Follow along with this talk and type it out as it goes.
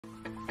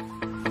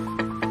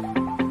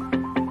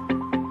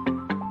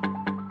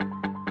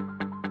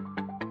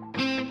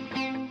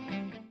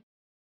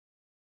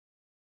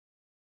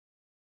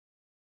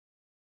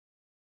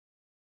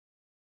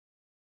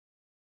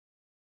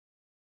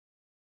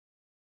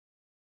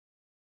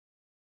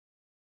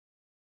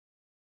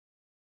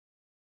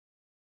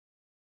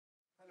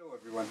Hello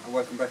everyone and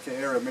welcome back to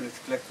Era Military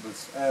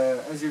Collectibles.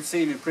 As you've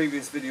seen in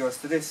previous videos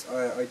to this,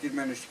 I did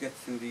manage to get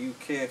to the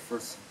UK for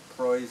a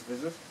surprise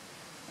visit,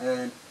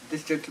 and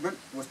this gentleman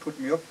was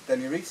putting me up,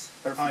 Danny Rees,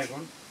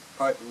 Herefordshire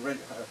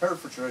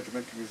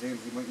Regimental Museum.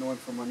 You might know him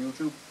from on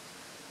YouTube.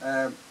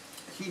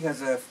 He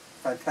has a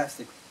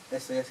fantastic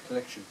SAS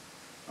collection,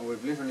 and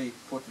we've literally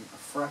put a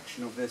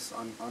fraction of this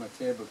on a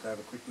table to have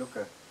a quick look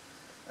at.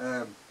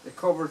 It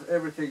covers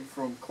everything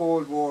from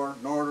Cold War,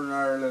 Northern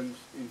Ireland,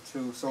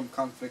 into some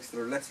conflicts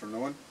that are lesser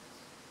known.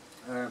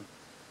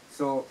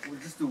 So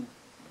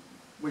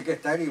we'll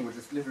get Danny and we'll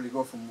just literally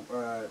go from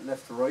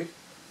left to right,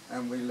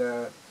 and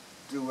we'll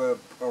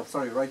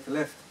right to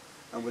left,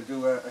 and we'll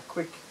do a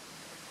quick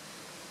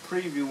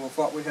preview of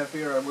what we have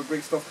here, and we'll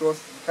bring stuff close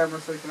to the camera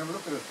so you can have a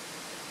look at it.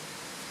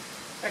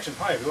 Excellent.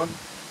 Hi everyone.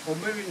 Well,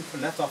 moving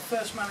from left, our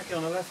first mannequin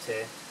on the left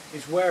here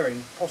is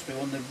wearing possibly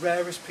one of the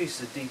rarest pieces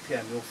of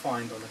DPM you'll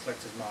find on the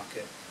collector's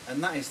market, and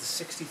that is the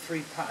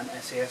 63 pattern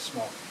SAS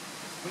smock.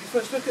 When you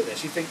first look at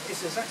this, you think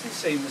it's exactly the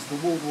same as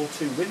the World War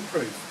II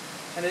windproof,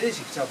 and it is.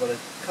 You can tell by the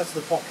cut of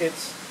the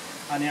pockets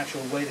and the actual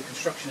way the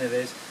construction it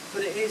is,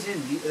 but it is in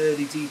the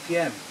early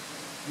DPM.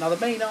 Now the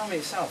main army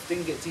itself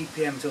didn't get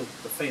DPM until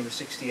the famous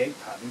 68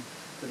 pattern,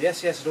 but the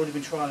SAS had already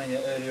been trialling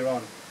it earlier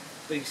on.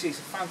 But you can see it's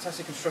a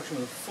fantastic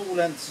construction with a full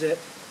length zip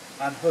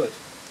and hood.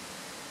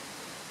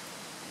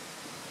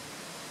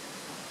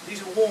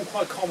 These are worn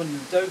quite common in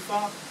the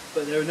Dhofar,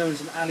 but they're known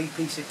as an alley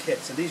piece of kit,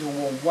 so these were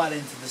worn well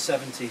into the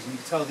 70s, and you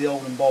can tell the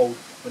old and bold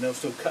when they were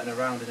still cutting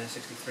around in their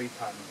 63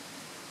 pattern.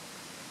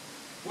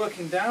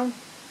 Working down,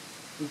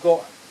 we've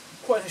got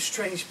quite a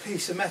strange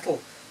piece of metal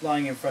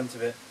lying in front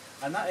of it,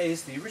 and that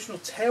is the original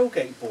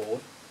tailgate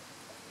board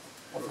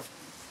of a...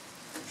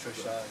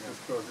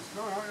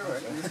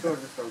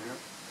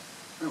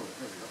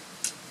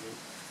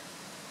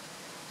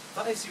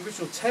 That is the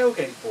original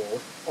tailgate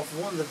board of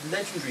one of the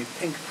legendary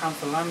Pink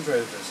Panther Land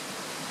Rovers.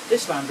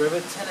 This Land Rover,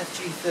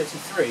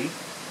 10FG33,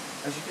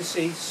 as you can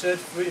see,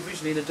 served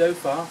originally in the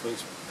Dhofar with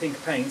its pink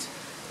paint,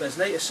 but has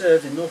later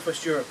served in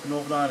Northwest Europe and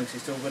Northern Ireland, so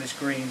it's still got its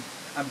green,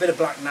 and a bit of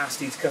black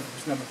nasty to cover up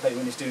its number plate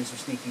when it's doing some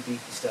sneaky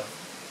deaky stuff.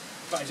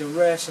 That is a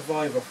rare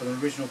survivor of an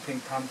original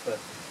Pink Panther.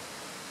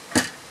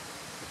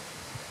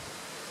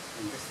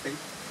 And this thing?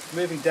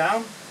 Moving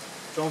down,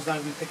 John's now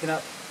going to be picking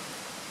up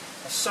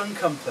a sun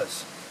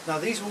compass. Now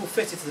these are all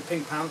fitted to the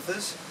Pink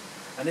Panthers,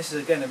 and this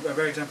is again a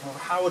rare example of a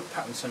Howard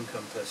pattern sun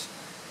compass.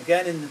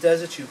 Again, in the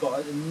desert you've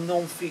got a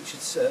non-featured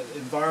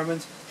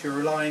environment, so you're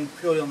relying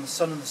purely on the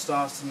sun and the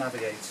stars to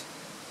navigate.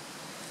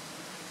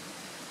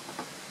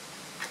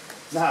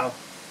 Now,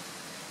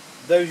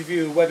 those of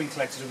you who are webbing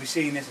collectors will be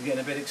seeing this and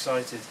getting a bit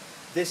excited.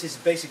 This is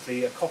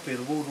basically a copy of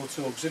the World War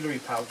II auxiliary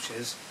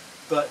pouches,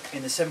 but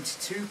in the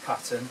 72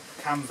 pattern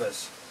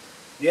canvas.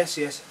 The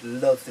SAS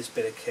love this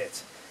bit of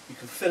kit. You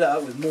can fill it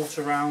up with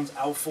mortar rounds,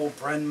 L4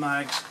 Bren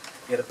mags,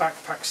 you get a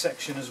backpack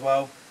section as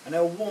well, and they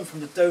were worn from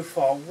the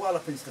Dhofar well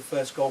up into the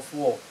First Gulf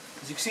War.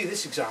 As you can see,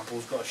 this example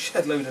has got a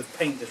shed load of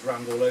paint that's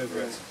rammed all over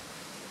it.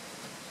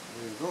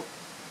 There you go.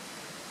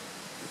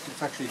 This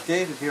is actually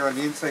dated here on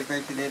the inside,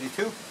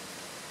 1982.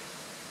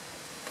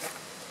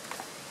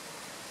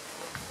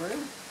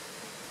 Brilliant.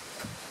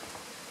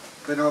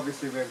 Then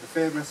obviously we have the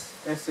famous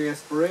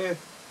SAS beret,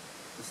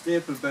 the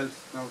staple belt.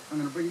 Now I'm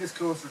going to bring this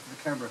closer to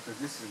the camera because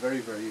this is very,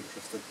 very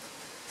interesting.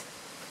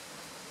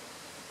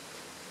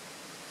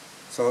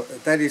 So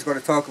Danny's going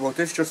to talk about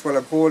this just while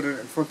I'm holding it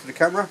in front of the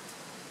camera.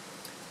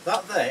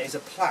 That there is a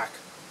plaque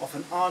of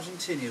an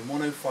Argentinian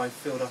 105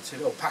 field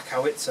artillery, or pack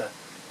howitzer,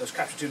 that was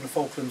captured during the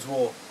Falklands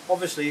War.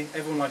 Obviously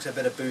everyone likes a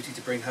bit of booty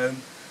to bring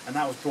home, and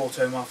that was brought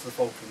home after the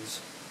Falklands.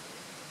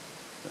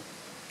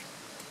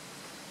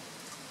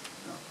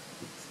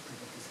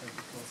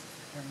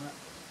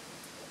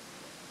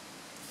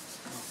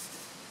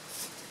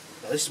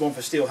 Now, this is one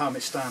for Steel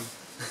Helmet Stan.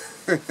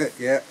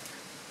 Yeah.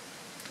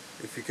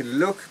 If you can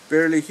look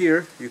barely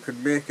here, you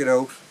can make it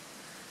out,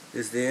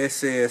 is the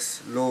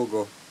SAS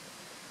logo.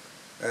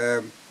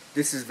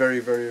 This is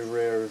very, very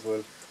rare as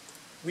well.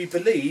 We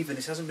believe, and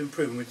this hasn't been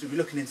proven, we're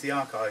looking into the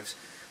archives,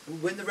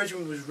 when the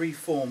regiment was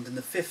reformed in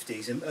the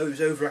 50s, and it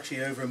was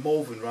actually over in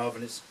Malvern rather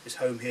than its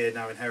home here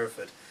now in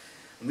Hereford.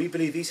 And we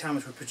believe these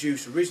helmets were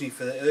produced originally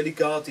for the early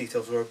guard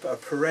details or a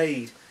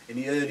parade in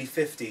the early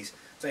 50s.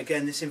 So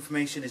again, this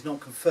information is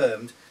not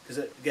confirmed, because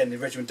again the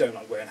regiment don't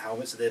like wearing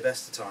helmets at their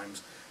best of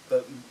times.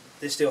 But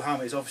this steel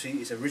helmet is obviously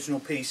its original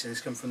piece and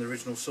it's come from the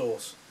original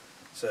source.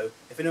 So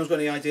if anyone's got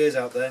any ideas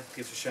out there,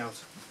 give us a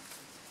shout.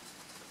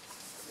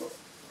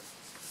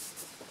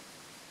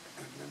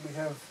 And then we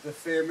have the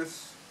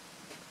famous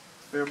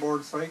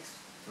Fairboard Sykes.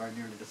 I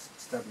nearly just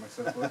stabbed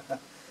myself with.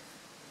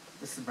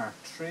 This is Mark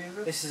III, is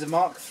it? This is a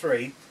Mark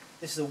III.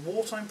 This is a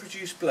wartime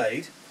produced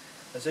blade.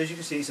 As you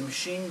can see, it's a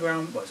machine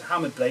ground, well, it's a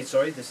hammered blade,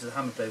 sorry. This is a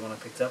hammered blade one I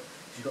picked up.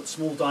 You've got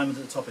small diamonds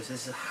at the top, so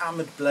this is a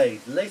hammered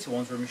blade. The later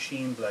ones were a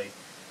machine blade.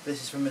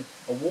 This is from a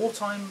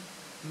wartime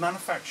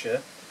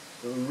manufacture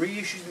that were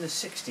reissued in the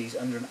 60s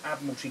under an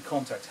Admiralty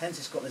contract. Hence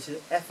it's got this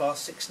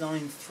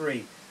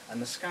FR693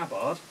 and the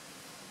scabbard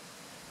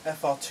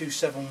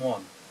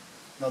FR271.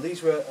 Now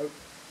these were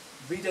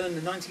redone in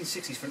the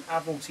 1960s for an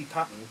Admiralty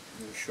pattern.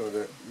 I'll show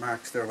the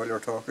marks there while you're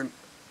talking.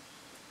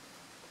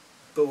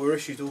 But were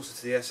issued also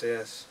to the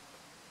SAS.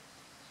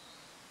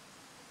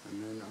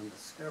 And then on the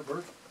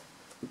scabbard,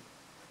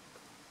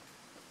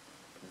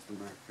 there's the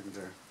marking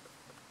there.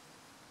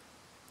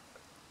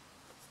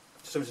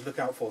 Something to look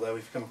out for there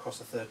if you come across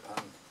the third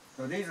pattern.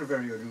 So these are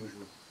very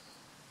unusual.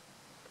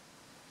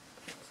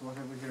 So what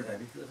have we here,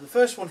 Daddy? The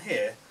first one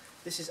here,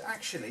 this is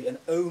actually an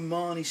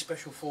Omani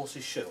Special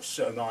Forces shirt, or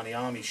Omani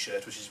Army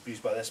shirt, which is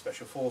used by their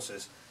Special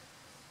Forces.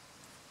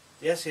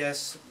 The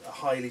SAS are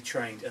highly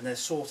trained and they're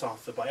sought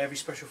after by every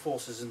Special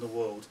Forces in the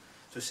world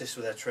to assist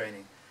with their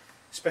training.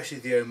 Especially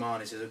the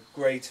Omanis. There's a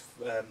great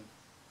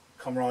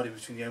camaraderie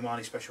between the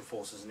Omani Special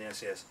Forces and the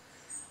SAS.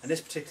 And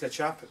this particular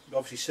chap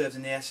obviously served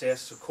in the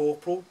SAS as a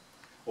corporal,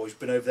 or he's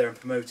been over there and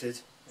promoted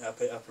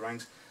upper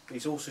ranks, but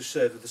he's also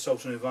served with the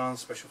Sultan of Oman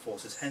Special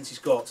Forces, hence he's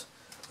got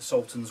the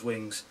Sultan's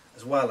wings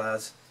as well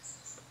as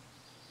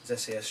his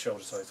SAS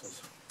shoulder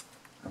titles.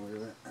 And we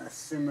have a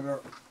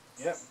similar...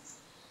 Yep.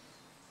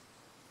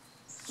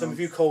 Some of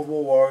you Cold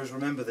War warriors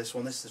remember this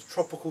one. This is a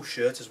tropical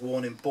shirt, as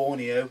worn in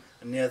Borneo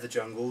and near the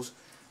jungles.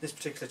 This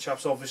particular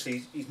chap's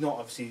obviously, he's not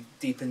obviously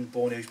deep in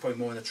Borneo, he's probably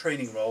more in the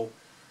training role,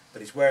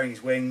 but he's wearing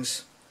his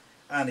wings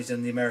and he's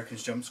done the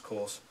Americans jumps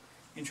course.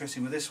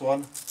 Interesting with this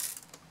one,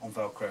 on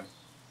Velcro.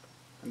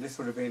 And this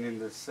would have been in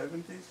the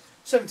 70s?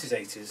 70s,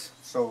 80s.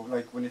 So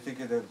like when you think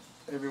of the,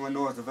 everyone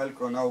knows the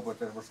Velcro now, but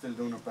they were still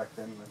doing it back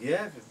then. Like.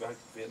 Yeah, back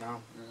to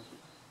Vietnam. Yeah.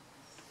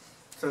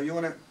 So you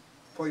want to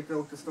point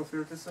out the stuff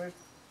here at this side?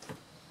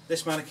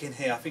 This mannequin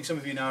here, I think some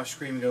of you now are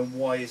screaming going,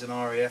 why is an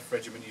RAF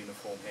regiment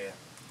uniform here?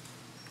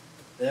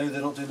 They know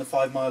they're not doing the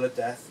 5 mile of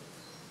death.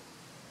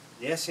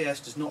 The SAS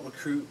does not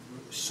recruit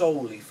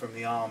solely from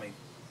the army.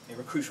 It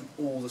recruits from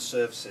all the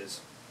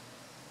services.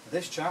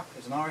 This chap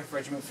is an RAF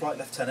regiment flight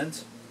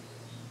lieutenant.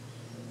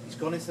 He's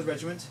gone into the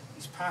regiment,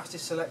 he's passed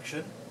his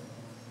selection,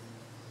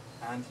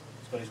 and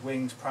he's got his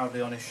wings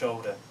proudly on his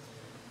shoulder.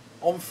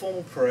 On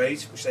formal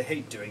parade, which they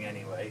hate doing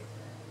anyway,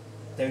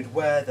 they would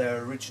wear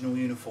their original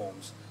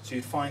uniforms. So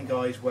you'd find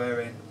guys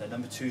wearing their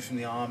number 2s from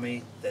the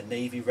army, their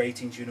navy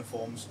ratings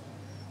uniforms.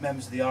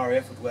 Members of the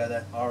RAF would wear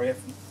their RAF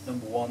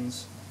number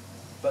 1s,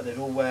 but they'd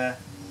all wear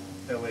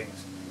their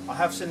wings. I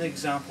have seen an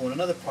example in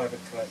another private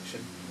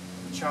collection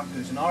of a chap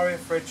who's an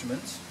RAF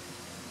regiment, so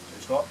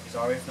he's got his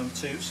RAF number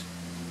 2s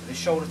with his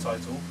shoulder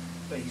title,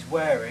 but he's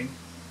wearing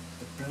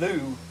the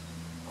blue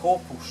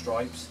corporal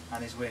stripes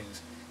and his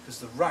wings, because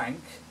the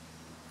rank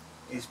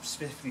is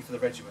specifically for the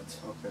regiment.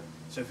 Okay.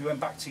 So if he went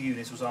back to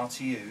units, was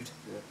RTU'd,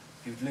 Yeah.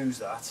 he would lose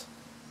that.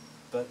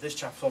 But this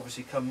chap's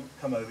obviously come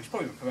over, he's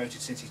probably been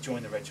promoted since he's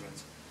joined the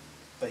regiment,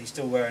 but he's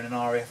still wearing an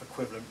RAF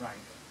equivalent rank.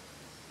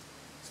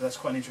 So that's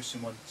quite an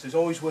interesting one. So it's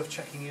always worth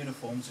checking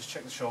uniforms, just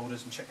check the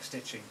shoulders and check the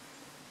stitching.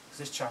 Because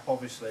this chap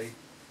obviously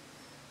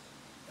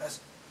has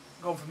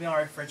gone from the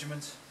RAF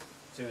regiment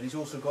to, and he's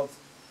also got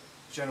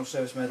the General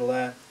Service Medal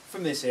there.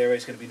 From this area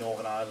it's going to be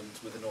Northern Ireland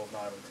with the Northern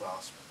Ireland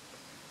clasp.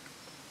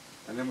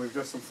 And then we've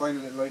just some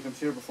final little items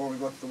here before we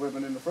go to the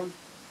ribbon in the front.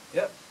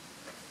 Yep.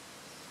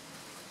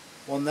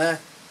 One there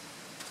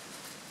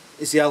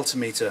is the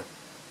altimeter.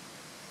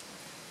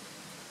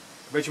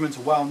 The regiment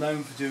are well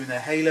known for doing their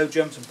halo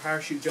jumps and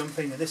parachute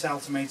jumping, and this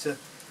altimeter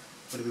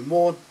would have been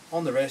worn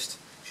on the wrist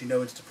so you know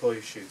when to deploy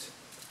your chute.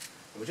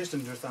 And we're just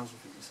under 1,000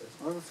 feet, he says.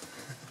 Oh.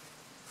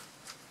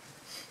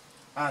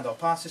 And I'll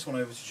pass this one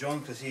over to John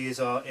because he is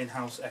our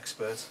in-house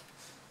expert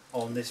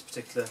on this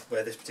particular,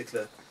 where this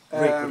particular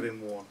rig would have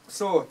been worn.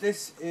 So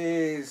this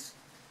is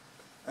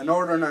a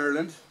Northern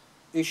Ireland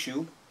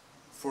issue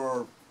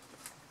for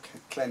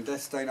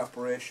clandestine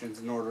operations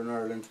in Northern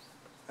Ireland.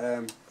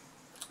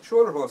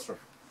 Shoulder holster.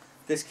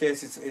 This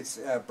case it's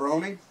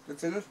Browning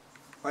that's in it.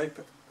 Right.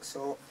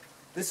 So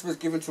this was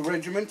given to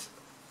regiment,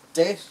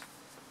 date,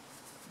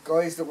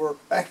 guys that were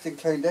acting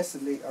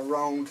clandestinely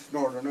around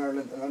Northern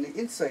Ireland, and on the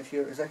inside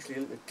here is actually a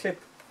little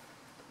clip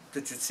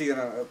that you'd see on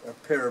a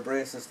pair of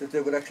braces that they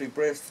would actually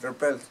brace to their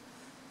belt.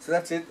 So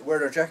that's it, wear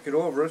their jacket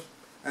over it,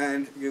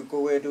 and you go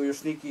away, do your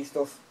sneaky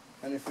stuff,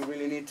 and if you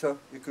really need to,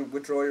 you can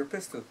withdraw your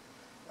pistol.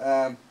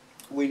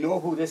 We know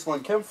who this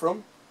one came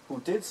from, who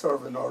did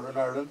serve in Northern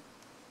Ireland.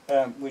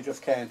 We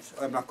just can't,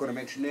 I'm not going to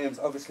mention names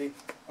obviously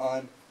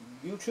on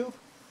YouTube,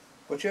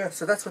 but yeah,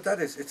 so that's what that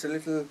is. It's a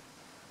little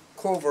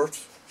covert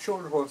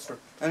shoulder holster,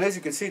 and as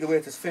you can see the way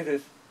it is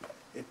fitted,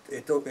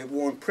 it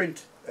won't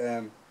print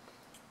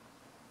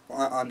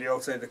on the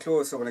outside of the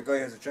clothes, so when a guy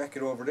has a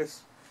jacket over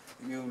this,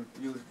 you'd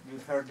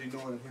hardly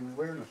know that he was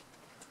wearing it.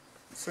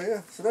 So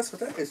yeah, so that's what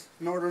that is.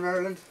 Northern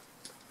Ireland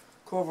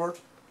covert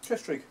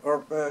chest rig,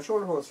 or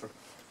shoulder holster.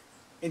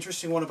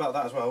 Interesting one about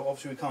that as well,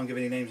 obviously we can't give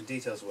any names and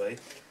details away,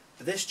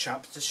 but this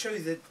chap, to show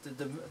you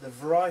the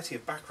variety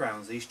of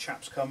backgrounds these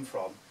chaps come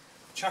from,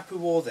 the chap who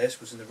wore this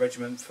was in the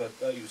regiment for,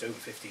 he was over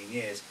 15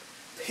 years,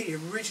 he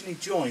originally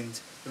joined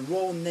the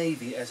Royal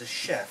Navy as a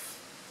chef.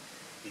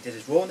 He did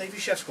his Royal Navy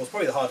chef's course,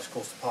 probably the hardest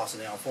course to pass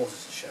in the armed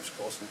forces, the chef's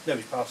course.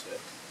 Nobody's passed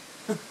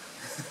it.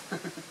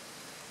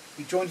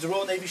 joined as a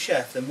Royal Navy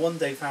chef, then one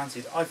day I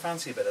fancied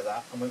a bit of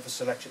that and went for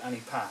selection, and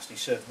he passed. He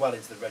served well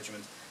into the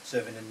regiment,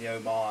 serving in the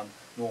Oman,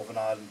 Northern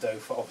Ireland,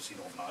 Dhofar, obviously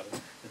Northern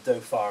Ireland, the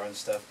Dhofar and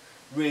stuff.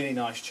 Really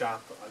nice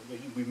chap.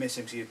 We miss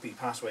him because he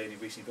passed away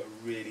recently, but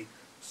a really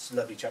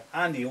lovely chap.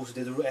 And he also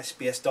did a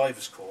SBS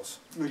divers course.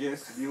 Oh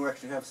yes, you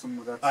actually have some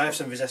of that. I have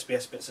some of his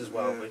SBS bits as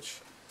well, which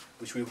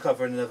we'll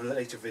cover in another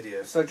later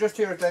video. So just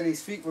here at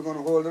Danny's feet, we're going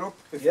to hold it up.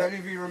 If any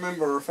of you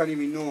remember, or if any of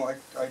you know,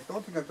 I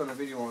don't think I've done a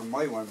video on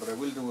my one, but I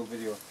will do a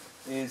video,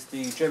 is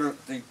the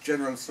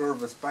General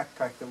Service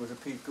backpack that was a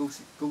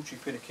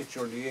Gucci bit of kit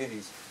during the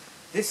 80s.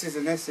 This is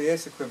an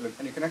SAS equivalent,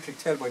 and you can actually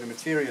tell by the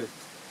material,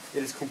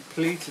 it is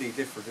completely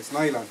different. It's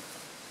nylon,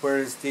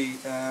 whereas the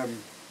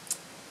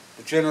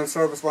General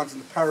Service ones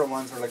and the PIRA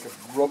ones are like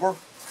a rubber.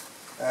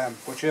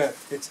 But yeah,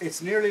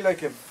 it's nearly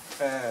like a...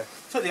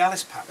 it's like the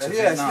Alice packs of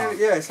Vietnam.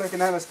 It's like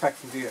an Alice pack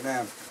from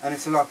Vietnam, and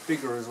it's a lot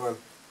bigger as well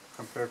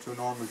compared to a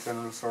normal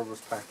General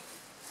Service pack.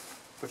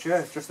 But yeah,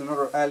 it's just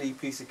another alley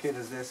piece of kit,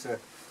 as they say.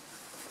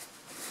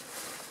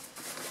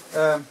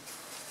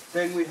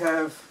 Then we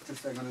have,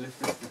 I'm going to lift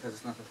this because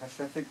it's not attached,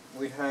 I think.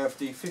 We have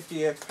the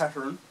 58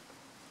 pattern,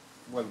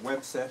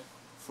 web set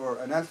for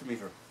an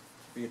altimeter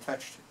to be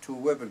attached to a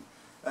weapon.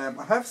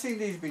 I have seen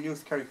these being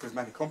used to carry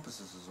prismatic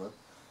compasses as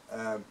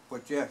well.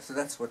 But yeah, so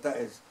that's what that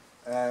is.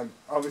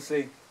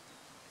 Obviously,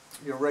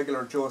 your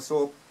regular Joe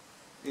Soap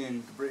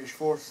in the British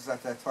forces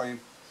at that time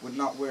would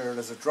not wear it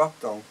as a drop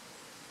down.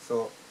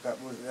 So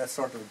that's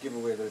sort of a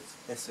giveaway that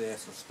it's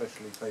SAS or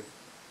specially type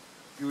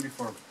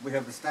uniform. We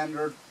have the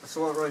standard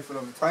assault rifle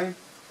of the time,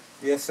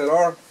 the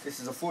SLR. This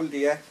is a full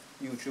D at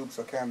YouTube,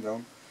 so calm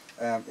down.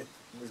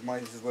 It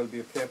might as well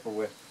be a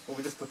paperweight. But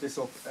we just put this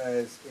up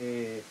as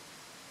a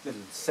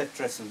little set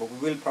dressing, but we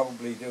will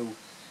probably do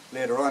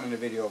later on in the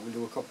video, we'll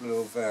do a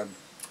couple of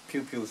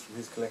pew-pews from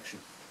his collection,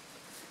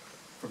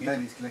 from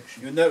Danny's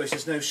collection. You'll notice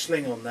there's no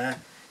sling on there,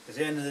 because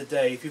at the end of the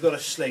day, if you've got a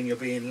sling, you're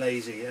being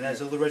lazy. And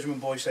as all the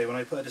regiment boys say, when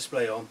I put a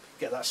display on,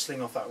 get that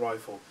sling off that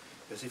rifle,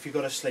 because if you've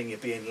got a sling, you're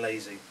being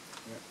lazy.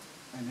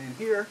 Yeah. And then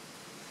here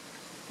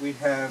we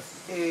have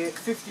a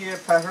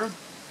 58 pattern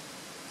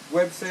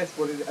web set,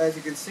 but as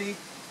you can see,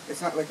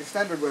 it's not like a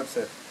standard web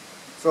set.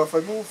 So if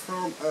I move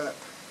from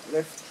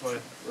left,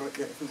 right,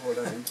 if we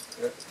go that in.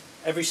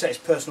 Every set is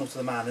personal to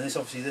the man, and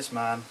this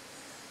man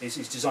is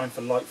designed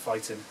for light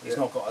fighting. He's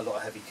not got a lot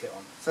of heavy kit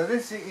on. So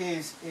this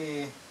is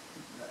a,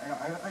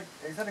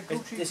 is that a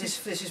Gucci? This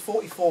is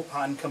 44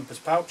 pattern compass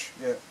pouch.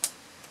 Yeah.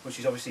 Which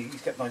is obviously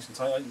he's kept nice and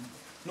tight.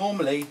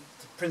 Normally,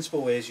 the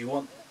principle is you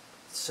want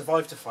to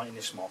survive to fight in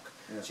your smock.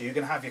 Yeah. So you're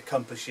going to have your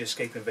compass, your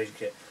escape and invasion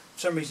kit. For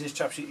some reason, this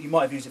chap, you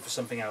might have used it for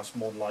something else.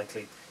 More than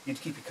likely, you'd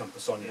keep your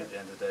compass on you at the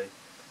end of the day.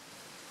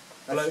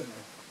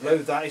 Below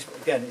that is,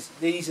 again,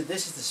 this is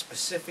the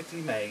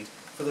specifically made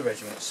for the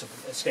regiment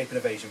escape and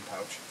evasion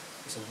pouch.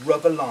 It's a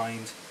rubber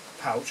lined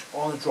pouch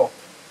on drop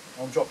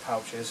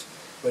pouches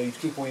where you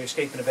keep all your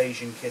escape and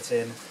evasion kit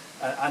in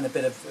and a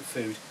bit of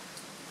food.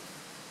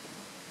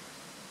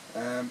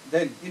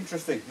 Then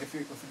interesting, if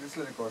you just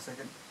let it go a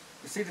second,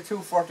 you see the two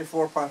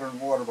 44 pattern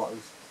water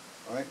bottles,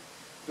 right?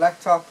 Black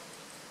top,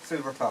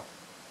 silver top.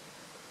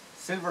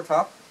 Silver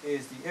top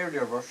is the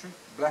earlier version,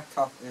 black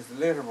top is the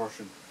later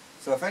version.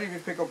 So if any of you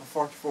pick up a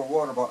 44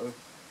 water bottle,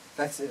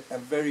 that's a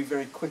very,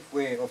 very quick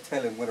way of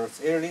telling whether it's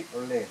early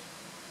or late.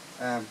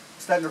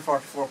 Standard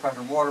 44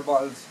 pattern water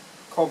bottles,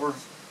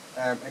 covers,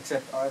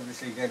 except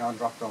obviously again on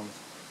drop downs.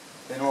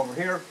 Then over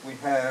here we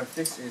have,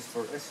 this is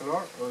for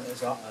SLR.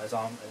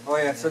 Oh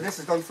yeah, so this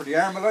is done for the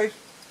Armalite,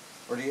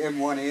 or the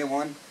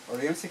M1A1, or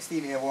the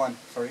M16A1,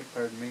 sorry,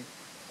 pardon me,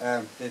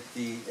 that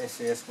the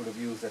SAS would have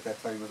used at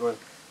that time as well.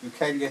 You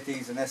can get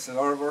these in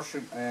SLR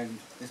version, and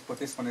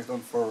this one is done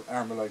for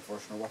Armalite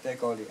version, or what they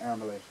call the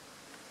Armalite.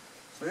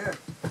 So yeah.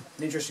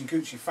 An interesting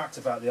Gucci fact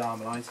about the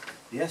Armalite: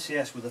 the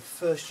SAS were the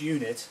first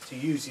unit to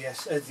use the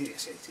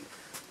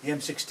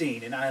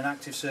M16 in an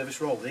active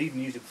service role. They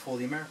even used it before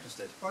the Americans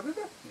did. Oh, did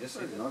they? Yes, I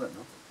they didn't did. know that,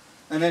 no.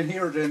 And then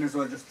here then as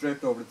well, just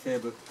draped over the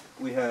table,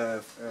 we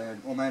have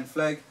an Oman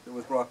flag that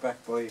was brought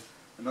back by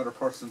another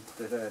person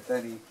that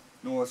Danny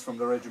knows from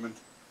the regiment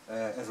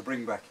as a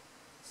bring back.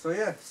 So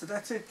yeah, so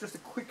that's it. Just a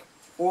quick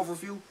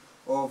overview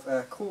of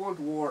Cold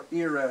War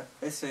era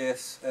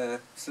SAS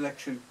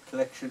collection,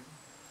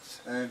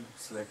 and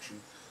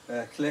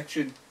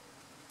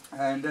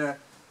I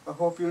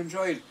hope you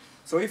enjoyed.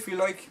 So if you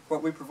like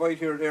what we provide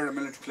here at Air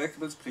Military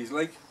Collectibles, please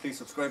like, please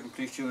subscribe, and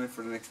please tune in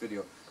for the next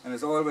video. And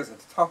as always, at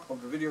the top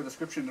of the video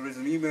description there is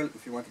an email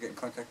if you want to get in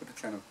contact with the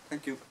channel.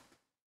 Thank you.